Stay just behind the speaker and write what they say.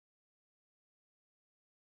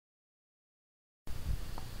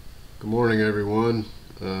Good morning, everyone.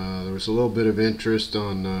 There was a little bit of interest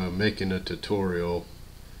on making a tutorial,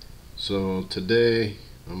 so today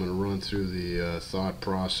I'm going to run through the thought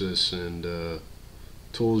process and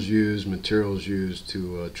tools used, materials used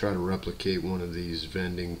to try to replicate one of these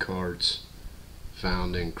vending carts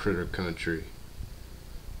found in critter country.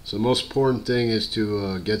 So the most important thing is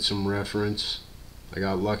to get some reference. I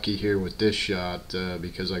got lucky here with this shot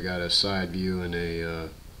because I got a side view and a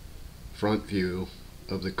front view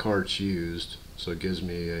of the carts used, so it gives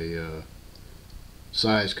me a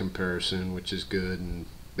size comparison, which is good. And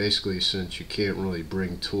basically, since you can't really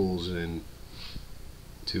bring tools in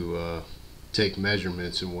to take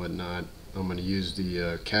measurements and whatnot, I'm going to use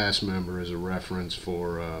the cast member as a reference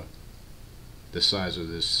for the size of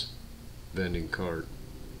this vending cart.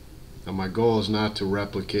 Now my goal is not to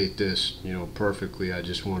replicate this perfectly. I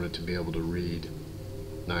just want it to be able to read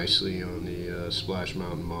nicely on the Splash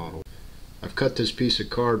Mountain model. I've cut this piece of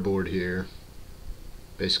cardboard here,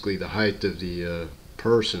 basically the height of the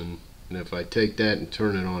person, and if I take that and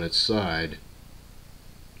turn it on its side,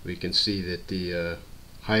 we can see that the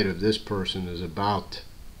height of this person is about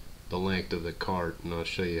the length of the cart, and I'll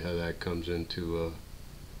show you how that comes into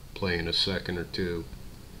play in a second or two.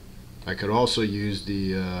 I could also use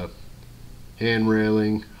the hand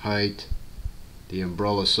railing height, the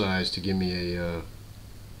umbrella size, to give me a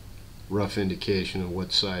rough indication of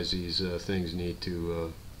what size these things need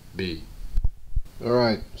to be.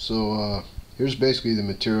 Alright, so here's basically the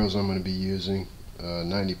materials I'm going to be using.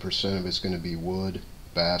 90% of it's going to be wood,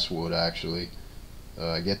 basswood actually.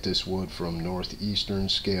 I get this wood from Northeastern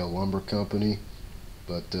Scale Lumber Company,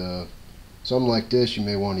 but something like this you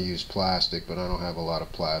may want to use plastic, but I don't have a lot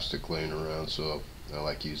of plastic laying around, so I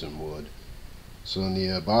like using wood. So in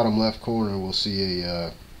the bottom left corner we'll see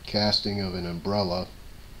a casting of an umbrella.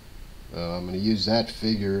 I'm going to use that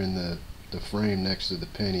figure in the frame next to the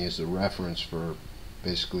penny as a reference for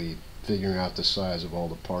basically figuring out the size of all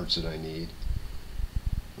the parts that I need.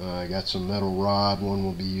 I got some metal rod. One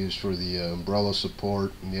will be used for the umbrella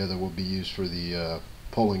support, and the other will be used for the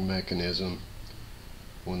pulling mechanism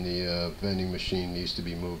when the vending machine needs to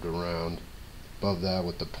be moved around. Above that,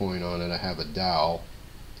 with the point on it, I have a dowel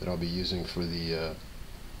that I'll be using for the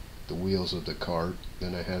wheels of the cart.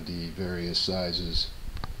 Then I have the various sizes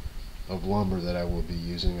of lumber that I will be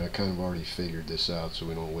using. I kind of already figured this out, so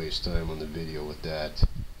we don't waste time on the video with that.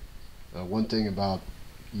 One thing about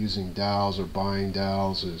using dowels or buying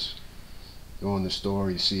dowels is, go in the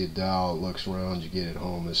store, you see a dowel, it looks round, you get it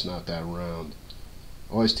home, it's not that round.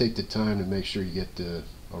 Always take the time to make sure you get a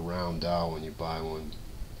round dowel when you buy one.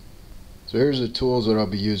 So here's the tools that I'll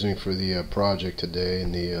be using for the project today.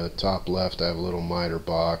 In the top left I have a little miter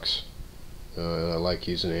box. I like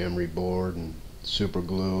using emery board, and super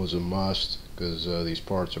glue is a must because these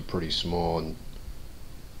parts are pretty small, and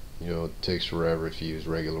it takes forever if you use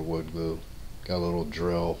regular wood glue. Got a little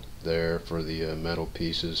drill there for the metal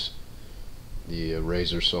pieces, the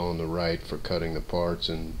razor saw on the right for cutting the parts,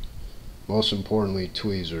 and most importantly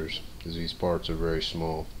tweezers, because these parts are very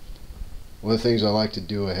small. One of the things I like to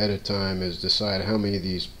do ahead of time is decide how many of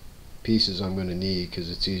these pieces I'm going to need, because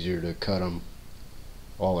it's easier to cut them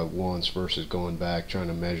all at once versus going back trying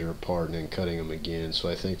to measure apart and then cutting them again. So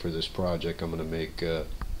I think for this project I'm going to make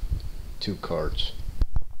 2 carts.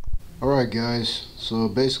 Alright guys, so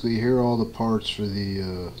basically here are all the parts for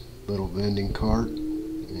the little vending cart,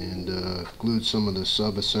 and glued some of the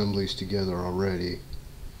sub-assemblies together already.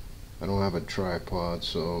 I don't have a tripod,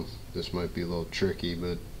 so this might be a little tricky,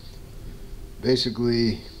 but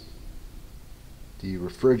basically the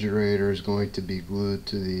refrigerator is going to be glued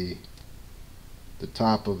to the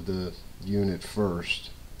top of the unit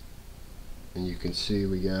first, and you can see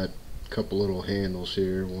we got a couple little handles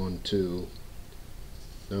here, 1, 2.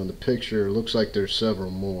 Now in the picture it looks like there's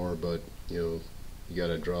several more, but you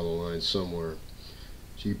gotta draw the line somewhere.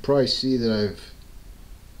 So you probably see that I've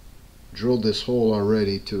drilled this hole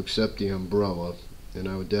already to accept the umbrella, and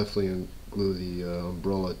I would definitely glue the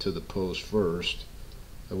umbrella to the post first.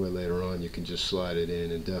 That way later on you can just slide it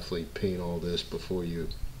in, and definitely paint all this before you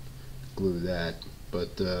glue that.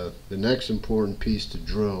 But the next important piece to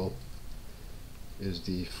drill is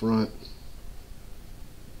the front,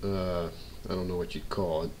 I don't know what you'd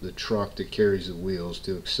call it, the truck that carries the wheels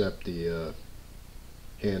to accept the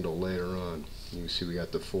handle later on. You can see we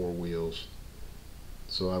got the 4 wheels.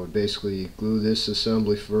 So I would basically glue this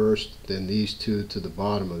assembly first, then these 2 to the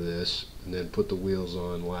bottom of this, and then put the wheels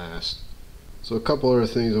on last. So a couple other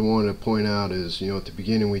things I wanted to point out is, at the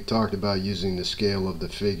beginning we talked about using the scale of the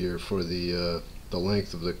figure for the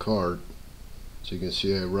length of the cart. So you can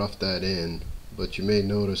see I roughed that in, but you may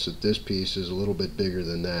notice that this piece is a little bit bigger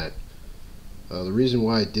than that. The reason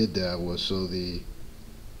why I did that was so the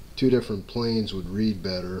two different planes would read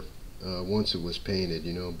better once it was painted.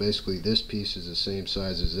 You know, basically this piece is the same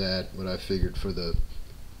size as that, but I figured for the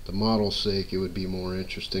model's sake it would be more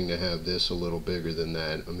interesting to have this a little bigger than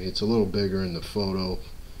that. I mean, it's a little bigger in the photo,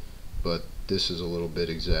 but this is a little bit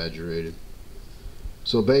exaggerated.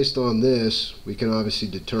 So based on this, we can obviously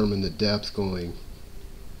determine the depth going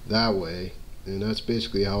that way, and that's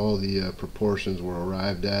basically how all the proportions were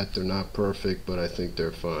arrived at. They're not perfect, but I think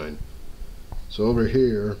they're fine. So over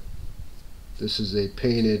here, this is a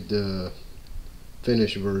painted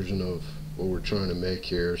finished version of what we're trying to make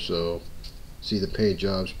here. So see, the paint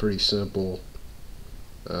job's pretty simple.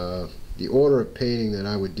 The order of painting that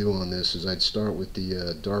I would do on this is I'd start with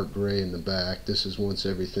the dark gray in the back. This is once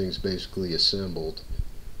everything's basically assembled,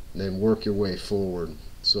 and then work your way forward.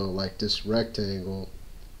 So like this rectangle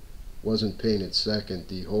wasn't painted second,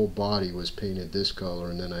 the whole body was painted this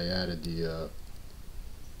color, and then I added the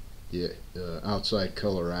outside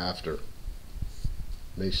color after.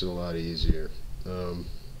 Makes it a lot easier.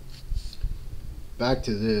 Back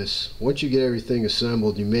to this, once you get everything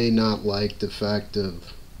assembled, you may not like the fact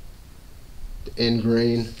of the end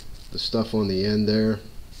grain, the stuff on the end there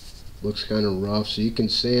looks kind of rough, so you can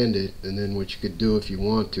sand it, and then what you could do if you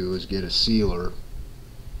want to is get a sealer,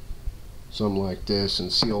 something like this,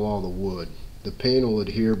 and seal all the wood. The paint will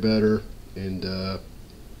adhere better, and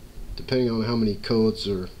depending on how many coats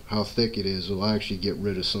or how thick it is, it'll actually get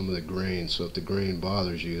rid of some of the grain. So if the grain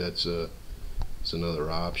bothers you, that's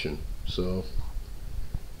another option. So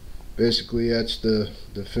basically that's the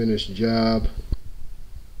finished job.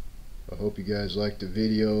 I hope you guys liked the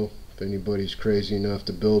video. If anybody's crazy enough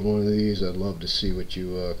to build one of these, I'd love to see what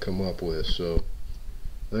you come up with. So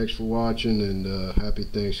thanks for watching, and happy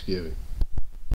Thanksgiving.